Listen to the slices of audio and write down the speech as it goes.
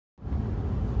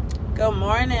Good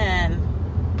morning.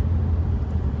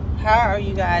 How are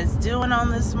you guys doing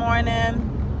on this morning?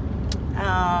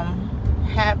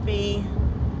 Happy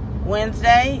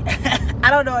Wednesday.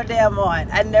 I don't know a damn on.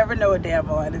 I never know a damn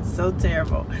on. It's so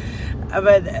terrible.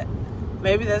 But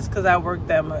maybe that's because I work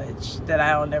that much that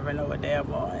I don't ever know a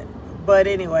damn on. But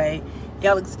anyway,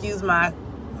 y'all excuse my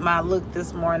look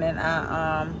this morning.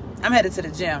 I'm headed to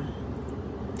the gym.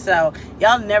 So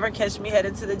y'all never catch me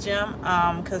headed to the gym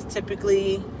because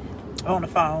typically on the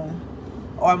phone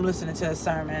or I'm listening to a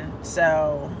sermon.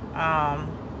 So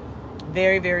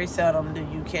very, very seldom do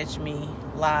you catch me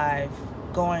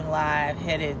going live,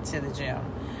 headed to the gym.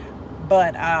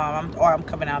 But I'm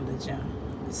coming out of the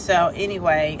gym. So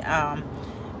anyway,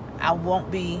 I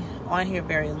won't be on here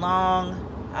very long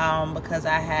because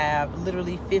I have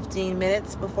literally 15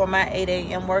 minutes before my 8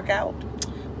 a.m. workout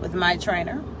with my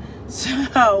trainer.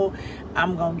 So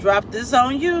I'm going to drop this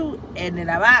on you and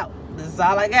then I'm out. This is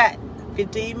all I got.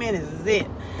 15 minutes is it.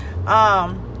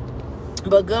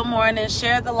 But good morning.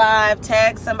 Share the live.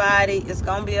 Tag somebody. It's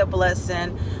going to be a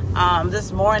blessing.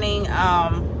 This morning,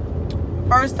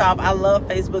 first off, I love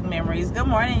Facebook memories. Good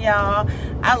morning, y'all.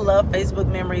 I love Facebook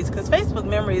memories because Facebook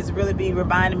memories really be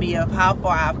reminding me of how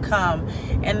far I've come.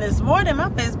 And this morning, my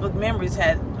Facebook memories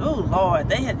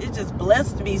it just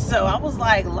blessed me. So I was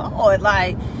like, Lord,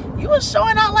 like, you were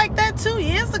showing out like that 2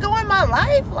 years ago in my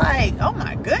life? Like, oh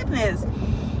my goodness.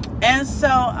 And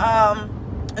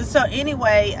so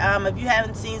anyway, if you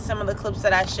haven't seen some of the clips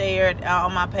that I shared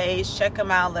on my page, check them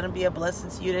out. Let them be a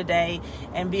blessing to you today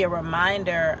and be a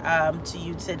reminder to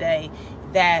you today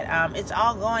that it's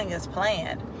all going as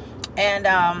planned. And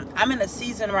I'm in a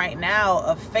season right now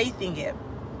of faithing it.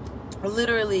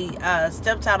 Literally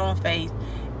stepped out on faith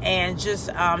and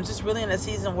just really in a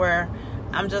season where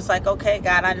I'm just like, okay,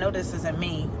 God, I know this isn't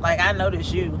me. Like, I know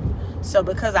this you. So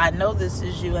because I know this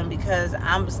is you and because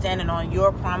I'm standing on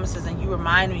your promises and you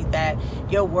remind me that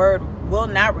your word will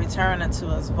not return unto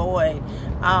us void,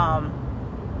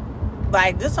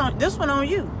 like this one on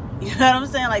you. You know what I'm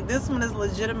saying? Like, this one is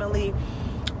legitimately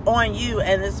on you.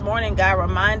 And this morning, God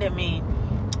reminded me,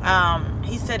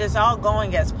 he said, it's all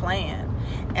going as planned.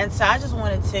 And so I just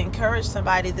wanted to encourage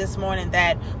somebody this morning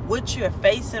that what you're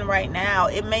facing right now,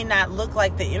 it may not look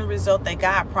like the end result that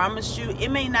God promised you. It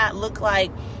may not look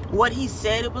like what he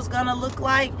said it was going to look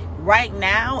like right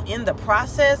now in the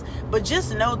process, but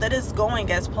just know that it's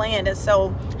going as planned. And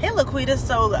so, hey, Laquita,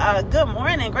 so good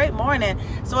morning, great morning.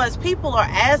 So as people are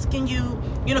asking you,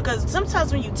 because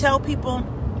sometimes when you tell people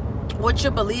what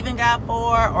you're believing God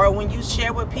for, or when you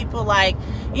share with people, like,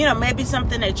 maybe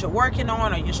something that you're working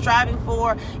on or you're striving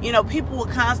for, people will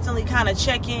constantly kind of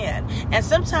check in. And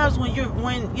sometimes when you're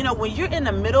in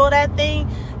the middle of that thing,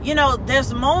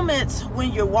 there's moments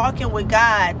when you're walking with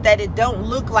God that it don't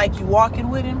look like you walking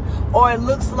with him, or it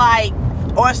looks like,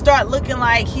 or start looking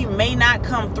like he may not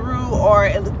come through, or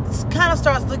it kind of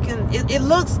starts looking, it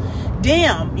looks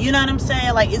dim. You know what I'm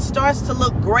saying? Like, it starts to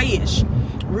look grayish.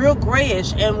 Real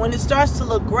grayish. And when it starts to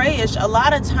look grayish, a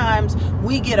lot of times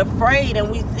we get afraid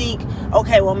and we think,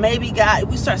 okay, well, maybe God,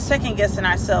 we start second guessing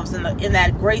ourselves in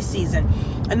that gray season.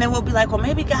 And then we'll be like, well,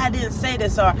 maybe God didn't say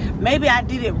this, or maybe I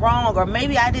did it wrong, or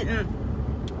maybe I didn't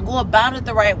go about it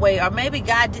the right way, or maybe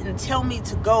God didn't tell me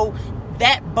to go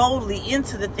that boldly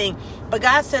into the thing. But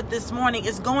God said this morning,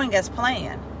 it's going as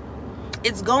planned.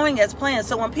 It's going as planned.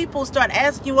 So when people start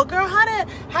asking you, well, girl,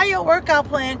 how your workout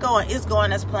plan going? It's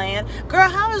going as planned. Girl,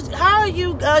 how are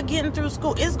you getting through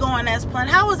school? It's going as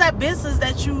planned. How was that business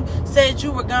that you said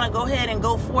you were going to go ahead and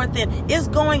go forth in? It's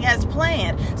going as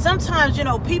planned. Sometimes,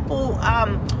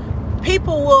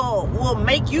 people will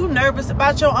make you nervous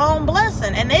about your own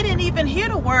blessing, and they didn't even hear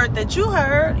the word that you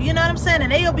heard. You know what I'm saying?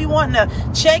 And they'll be wanting to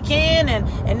check in,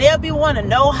 and they'll be wanting to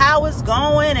know how it's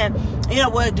going, and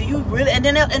well, do you really? And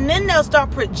then they'll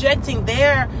start projecting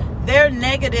their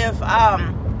negative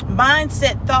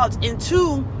mindset thoughts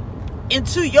into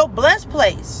your blessed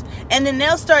place, and then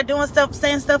they'll start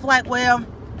saying stuff like, well,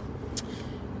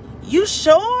 you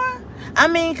sure? I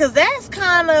mean, because that's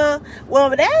kind of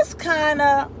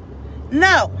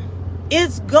no,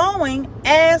 it's going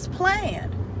as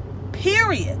planned,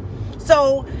 period.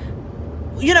 So,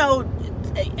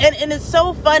 and it's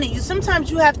so funny.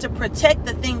 Sometimes you have to protect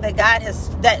the thing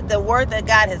that the word that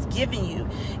God has given you.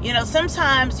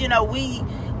 Sometimes,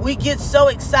 we get so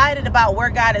excited about where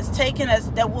God has taken us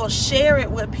that we'll share it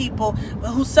with people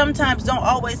who sometimes don't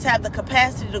always have the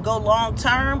capacity to go long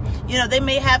term. They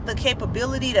may have the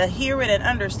capability to hear it and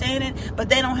understand it, but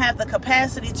they don't have the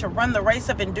capacity to run the race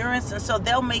of endurance. And so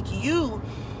they'll make you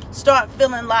start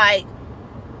feeling like,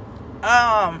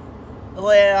 well,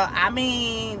 I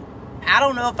mean, I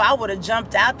don't know if I would have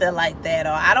jumped out there like that,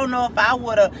 or I don't know if I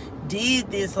would have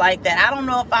did this like that. I don't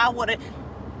know if I would have.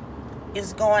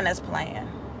 It's going as planned.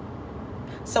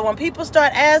 So when people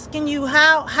start asking you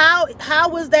how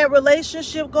was that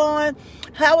relationship going?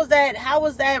 How was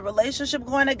that relationship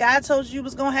going that God told you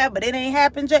was gonna have, but it ain't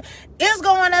happened yet? It's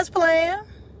going as planned.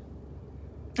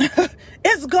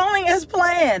 It's going as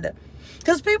planned.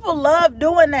 Because people love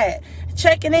doing that,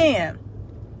 checking in.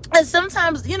 And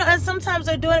sometimes, sometimes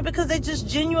they're doing it because they just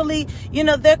genuinely,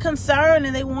 they're concerned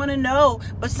and they want to know.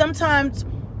 But sometimes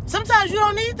you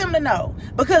don't need them to know,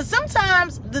 because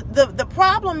sometimes the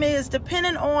problem is,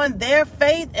 depending on their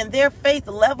faith and their faith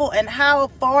level and how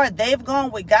far they've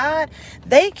gone with God,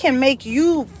 they can make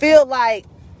you feel like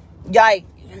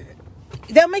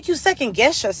they'll make you second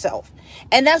guess yourself.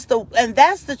 And that's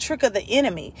the trick of the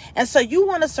enemy. And so you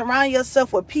want to surround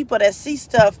yourself with people that see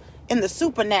stuff in the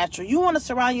supernatural. You want to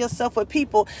surround yourself with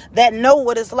people that know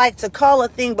what it's like to call a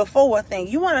thing before a thing.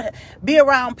 You want to be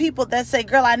around people that say,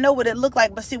 girl, I know what it looked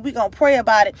like, but see, we're going to pray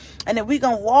about it, and then we're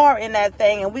going to war in that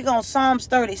thing, and we're going to Psalms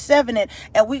 37 it,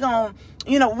 and we're going to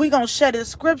we're going to share this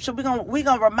scripture. We're going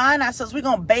to remind ourselves, we're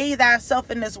going to bathe ourselves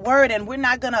in this word, and we're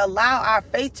not going to allow our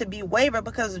faith to be wavered,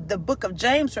 because the book of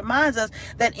James reminds us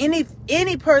that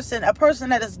any person, a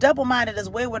person that is double-minded is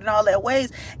wayward in all their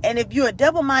ways. And if you're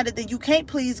double-minded, then you can't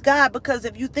please God, because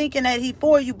if you're thinking that he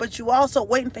for you, but you also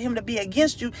waiting for him to be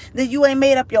against you, then you ain't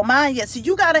made up your mind yet. So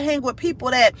you got to hang with people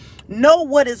that know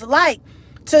what it's like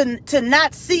to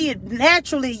not see it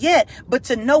naturally yet, but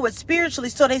to know it spiritually,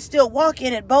 so they still walk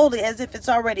in it boldly as if it's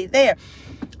already there.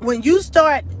 When you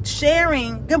start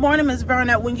sharing, good morning, Ms.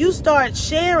 Verna, when you start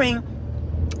sharing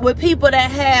with people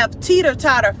that have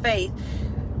teeter-totter faith,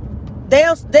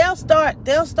 they'll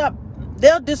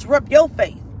disrupt your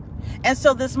faith. And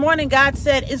so this morning, God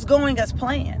said it's going as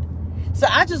planned. So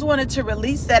I just wanted to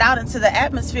release that out into the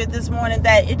atmosphere this morning,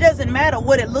 that it doesn't matter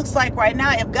what it looks like right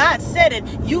now. If God said it,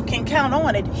 you can count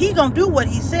on it. He gonna do what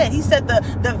he said. He said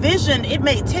the vision, it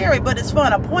may tarry, but it's for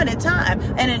an appointed time.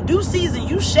 And in due season,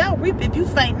 you shall reap if you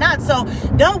faint not. So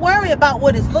don't worry about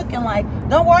what it's looking like.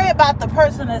 Don't worry about the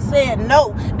person that said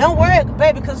no. Don't worry,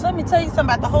 baby, because let me tell you something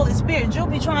about the Holy Spirit. You'll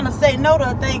be trying to say no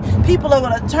to a thing. People are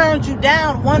going to turn you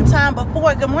down one time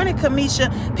before. Good morning,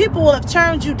 Kamisha. People will have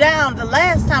turned you down the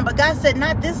last time, but God said,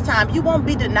 not this time. You won't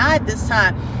be denied this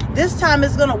time. This time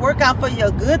is going to work out for your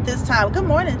good this time. Good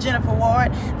morning, Jennifer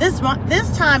Ward. This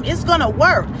time it's going to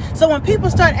work. So when people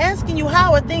start asking you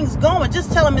how are things going,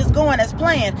 just tell them it's going as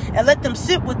planned, and let them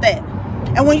sit with that.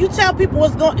 And when you tell people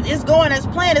it's going as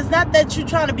planned, it's not that you're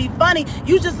trying to be funny.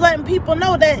 You just letting people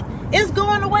know that it's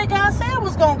going the way God said it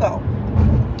was going to go.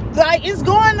 Like, it's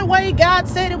going the way God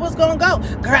said it was going to go.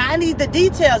 Girl, I need the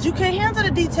details. You can't handle the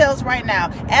details right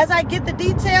now. As I get the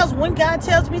details, when God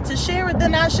tells me to share it,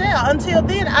 then I shall. Until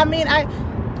then, I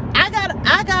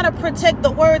gotta protect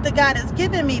the word that God has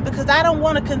given me, because I don't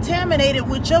want to contaminate it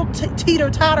with your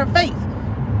teeter-totter faith.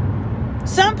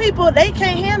 Some people, they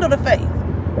can't handle the faith.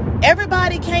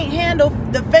 Everybody can't handle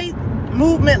the faith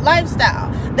movement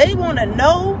lifestyle. They want to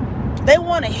know. They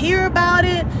want to hear about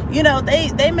it.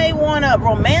 They may want to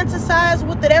romanticize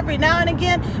with it every now and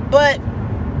again, but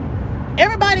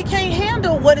everybody can't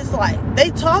handle what it's like. They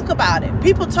talk about it.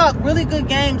 People talk really good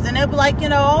games, and they'll be like,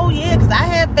 oh yeah, because I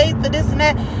have faith for this and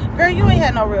that. Girl, you ain't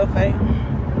had no real faith.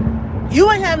 You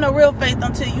ain't have no real faith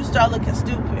until you start looking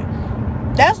stupid.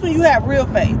 That's when you have real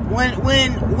faith.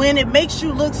 When it makes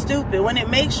you look stupid, when it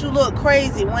makes you look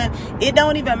crazy, when it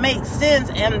don't even make sense,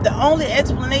 and the only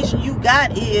explanation you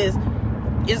got is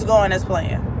going as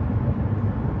planned.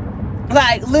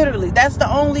 Like, literally, that's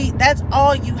all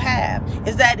you have,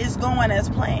 is that it's going as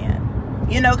planned.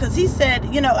 Because he said,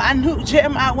 I knew,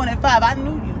 Jeremiah 1:5, I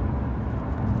knew you.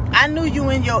 I knew you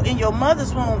in your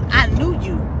mother's womb. I knew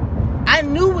you. I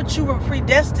knew what you were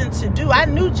predestined to do. I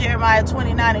knew Jeremiah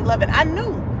 29:11. I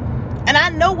knew. And I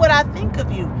know what I think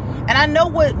of you. And I know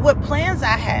what plans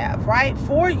I have, right,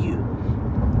 for you.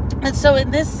 And so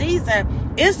in this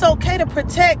season, it's okay to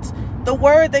protect the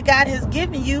word that God has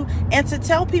given you, and to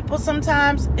tell people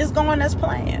sometimes it's going as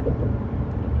planned.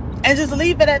 And just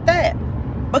leave it at that.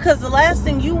 Because the last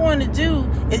thing you want to do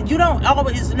is, you don't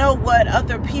always know what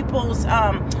other people's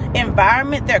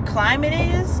environment, their climate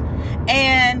is.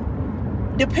 And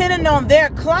depending on their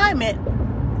climate,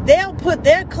 they'll put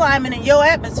their climate in your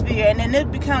atmosphere, and then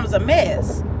it becomes a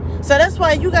mess. So that's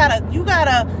why you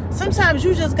gotta sometimes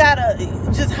you just gotta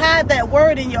hide that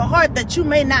word in your heart, that you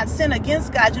may not sin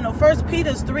against God. 1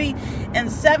 Peter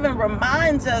 3:7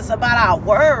 reminds us about our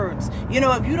words. If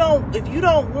you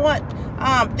don't want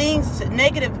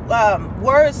negative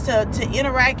words to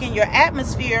interact in your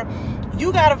atmosphere,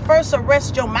 you got to first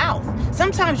arrest your mouth.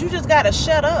 Sometimes you just got to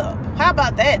shut up. How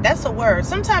about that? That's a word.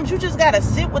 Sometimes you just got to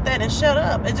sit with that and shut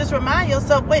up and just remind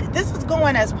yourself, wait, this is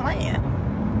going as planned.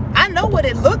 I know what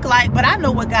it looked like, but I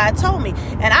know what God told me.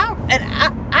 And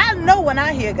I know when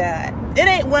I hear God.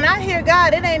 When I hear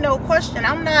God, it ain't no question.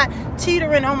 I'm not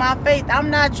teetering on my faith. I'm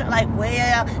not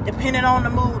depending on the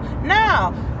mood.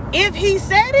 No. If he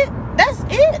said it, that's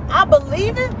it. I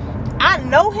believe it. I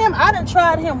know him. I done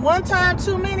tried him one time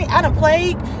too many. I done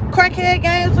played crackhead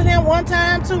games with him one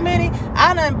time too many.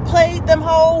 I done played them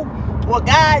whole, well,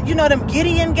 God, them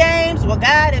Gideon games. Well,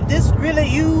 God, if this really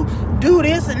you, do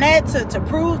this and that to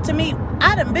prove to me.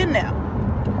 I done been there.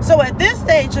 So at this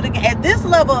stage of the game, at this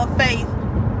level of faith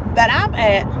that I'm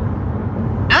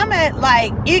at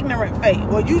like ignorant faith.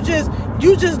 Well, you just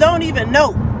don't even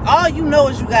know. All you know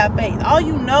is you got faith. All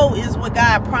you know is what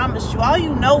God promised you. All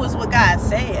you know is what God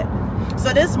said.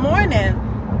 So this morning,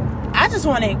 I just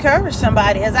want to encourage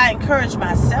somebody as I encourage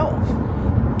myself.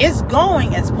 It's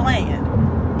going as planned.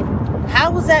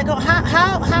 How was that going?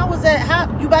 How was that? How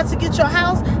you about to get your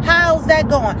house? How's that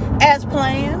going? As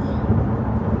planned.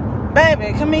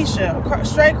 Baby, Kamisha,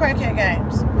 straight crackhead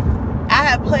games. I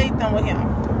have played them with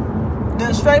him.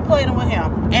 Done straight played them with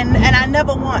him. And I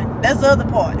never won. That's the other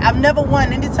part. I've never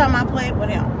won anytime I played with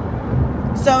him.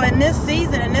 So in this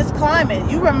season, in this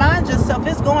climate, you remind yourself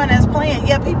it's going as planned.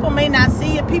 Yeah, people may not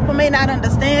see it. People may not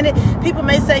understand it. People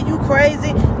may say you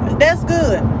crazy. That's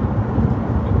good.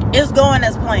 It's going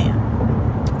as planned.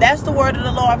 That's the word of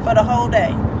the Lord for the whole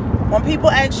day. When people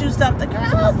ask you something, girl,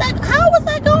 how was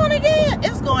that going again?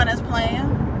 It's going as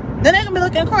planned. Then they're gonna be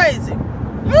looking crazy.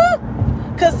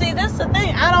 Cause see, that's the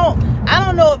thing. I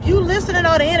don't know if you listening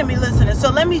or the enemy listening.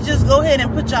 So let me just go ahead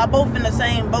and put y'all both in the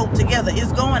same boat together.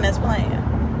 It's going as planned.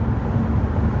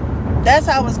 That's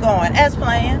how it's going, as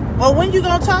planned. Well, when you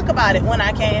gonna talk about it? When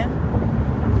I can.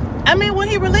 I mean, when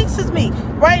he releases me.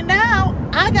 Right now,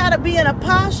 I gotta be in a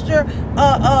posture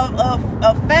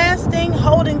of fasting,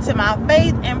 holding to my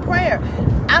faith and prayer.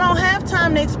 I don't have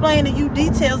time to explain to you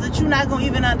details that you're not gonna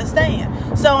even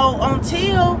understand. So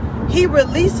until he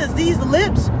releases these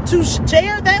lips to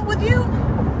share that with you,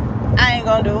 I ain't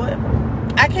gonna do it.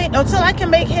 I can't until I can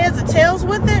make heads or tails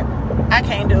with it. I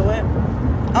can't do it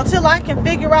until I can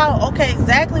figure out, okay,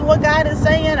 exactly what God is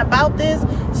saying about this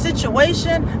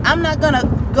situation. I'm not gonna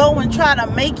go and try to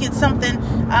make it something,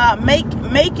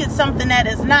 make it something that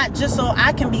is not, just so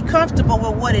I can be comfortable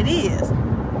with what it is.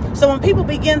 So when people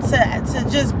begin to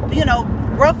just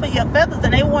ruffle your feathers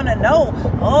and they want to know,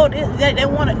 they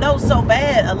want to know so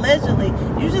bad, allegedly,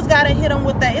 you just got to hit them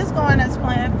with that. It's going as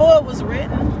planned, for it was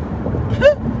written.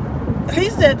 He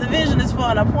said the vision is for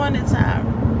an appointed time.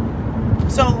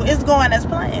 So it's going as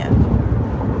planned.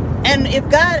 And if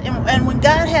God, and when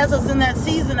God has us in that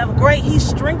season of great, he's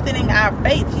strengthening our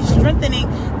faith. He's strengthening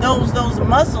those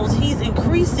muscles. He's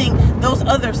increasing those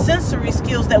other sensory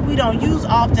skills that we don't use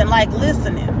often, like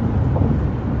listening.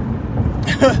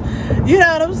 You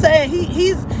know what I'm saying?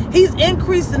 He's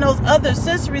increasing those other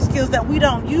sensory skills that we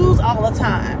don't use all the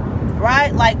time,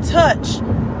 right? Like touch,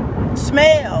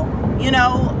 smell,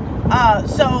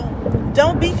 so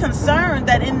don't be concerned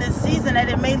that in this season that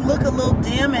it may look a little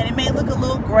dim and it may look a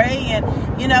little gray, and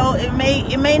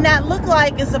it may not look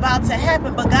like it's about to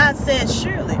happen, but God said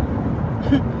surely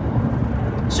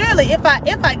if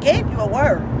I gave you a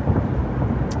word,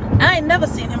 I ain't never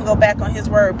seen him go back on his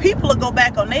word. People will go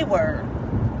back on their word.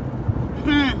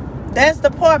 That's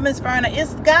the part, Miss Verna.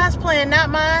 It's God's plan, not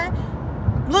mine.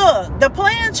 Look, the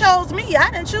plan chose me. I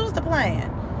didn't choose the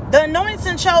plan. The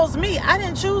anointing chose me. I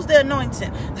didn't choose the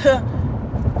anointing.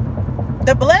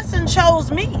 The blessing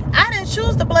chose me. I didn't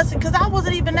choose the blessing because I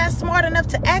wasn't even that smart enough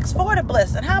to ask for the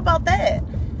blessing. How about that?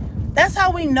 That's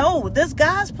how we know this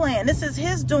God's plan. This is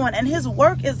his doing, and his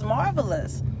work is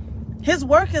marvelous. His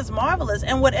work is marvelous.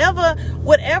 And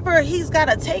whatever he's got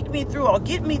to take me through or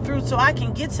get me through so I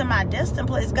can get to my destined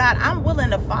place, God, I'm willing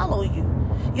to follow you.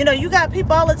 You got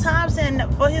people all the time saying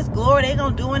for his glory, they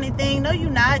gonna do anything. No, you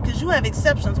not, because you have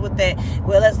exceptions with that.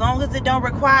 Well, as long as it don't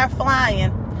require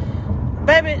flying.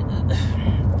 Baby,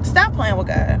 stop playing with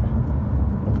God.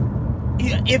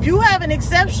 If you have an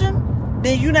exception,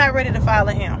 then you're not ready to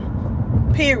follow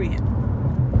him. Period.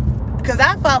 Because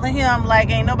I follow him like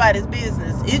ain't nobody's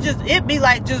business. It be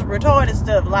like just retarded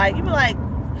stuff. Like, you be like,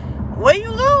 where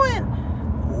you going?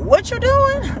 What you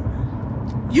doing?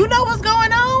 You know what's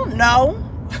going on? No,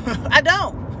 I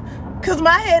don't. Because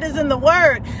my head is in the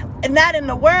word and not in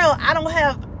the world.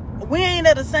 We ain't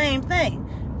of the same thing.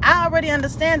 I already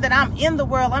understand that I'm in the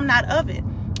world. I'm not of it.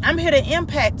 I'm here to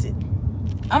impact it.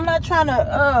 I'm not trying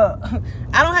to,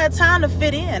 I don't have time to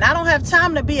fit in. I don't have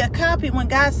time to be a copy when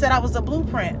God said I was a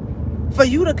blueprint. for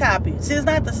you to copy. See, it's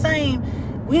not the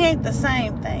same. We ain't the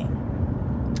same thing.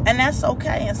 And that's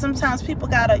okay. And sometimes people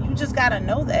you just gotta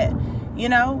know that.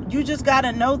 You just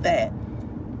gotta know that.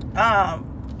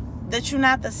 That you're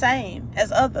not the same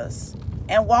as others.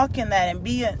 And walk in that and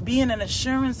be an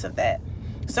assurance of that.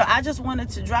 So I just wanted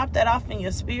to drop that off in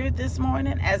your spirit this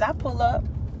morning as I pull up.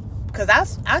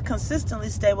 Because I consistently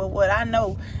stay with what I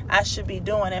know I should be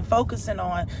doing and focusing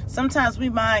on. Sometimes we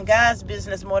mind God's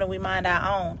business more than we mind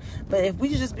our own. But if we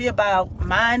just be about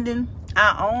minding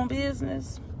our own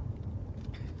business,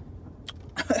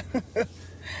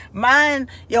 mind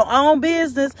your own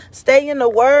business, stay in the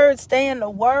word, stay in the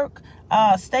work,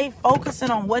 stay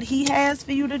focusing on what he has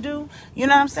for you to do. You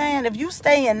know what I'm saying? If you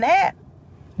stay in that,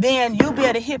 then you'll be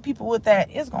able to hit people with that.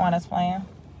 It's going as planned.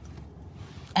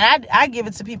 And I give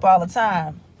it to people all the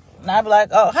time. And I be like,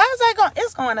 oh, how's that going?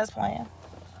 It's going as planned.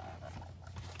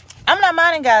 I'm not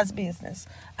minding God's business.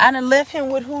 I done left him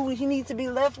with who he needs to be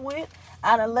left with.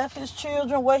 I done left his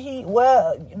children look, I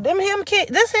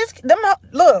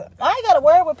ain't got to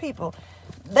worry with people.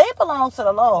 They belong to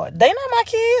the Lord. They not my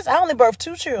kids. I only birthed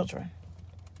 2 children.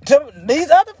 These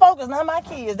other folks are not my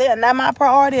kids. They are not my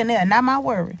priority and they are not my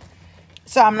worry.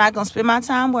 So I'm not going to spend my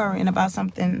time worrying about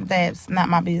something that's not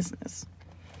my business.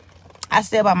 I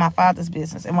stay about my Father's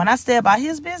business. And when I stay about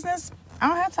his business, I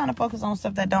don't have time to focus on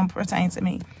stuff that don't pertain to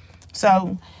me.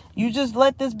 So you just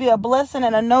let this be a blessing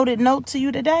and a noted note to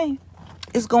you today.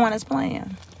 It's going as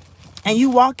planned. And you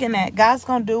walk in that. God's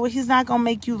going to do it. He's not going to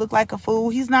make you look like a fool.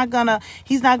 He's not going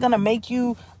to make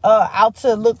you out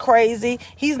to look crazy.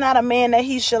 He's not a man that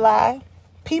he should lie.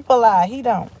 People lie. He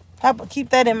don't. Keep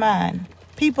that in mind.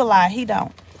 People lie. He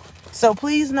don't. So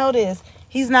please know this.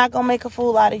 He's not going to make a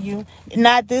fool out of you.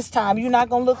 Not this time. You're not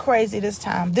going to look crazy this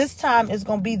time. This time is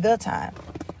going to be the time.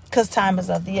 Because time is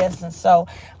of the essence. So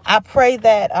I pray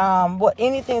that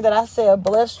anything that I said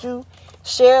blessed you.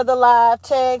 Share the live.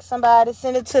 Tag somebody.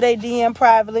 Send it to their DM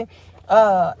privately.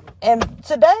 And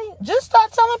today, just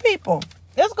start telling people.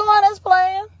 It's going as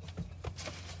planned.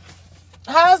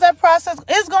 How's that process?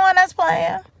 It's going as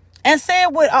planned. And say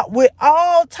it with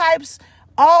all types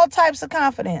of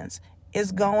confidence.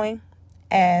 It's going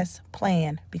as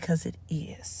planned because it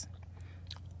is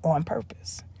on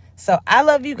purpose. So I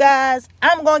love you guys.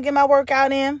 I'm going to get my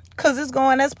workout in because it's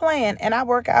going as planned. And I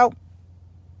work out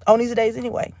on these days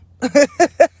anyway.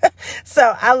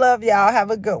 So I love y'all.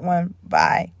 Have a good one.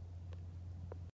 Bye.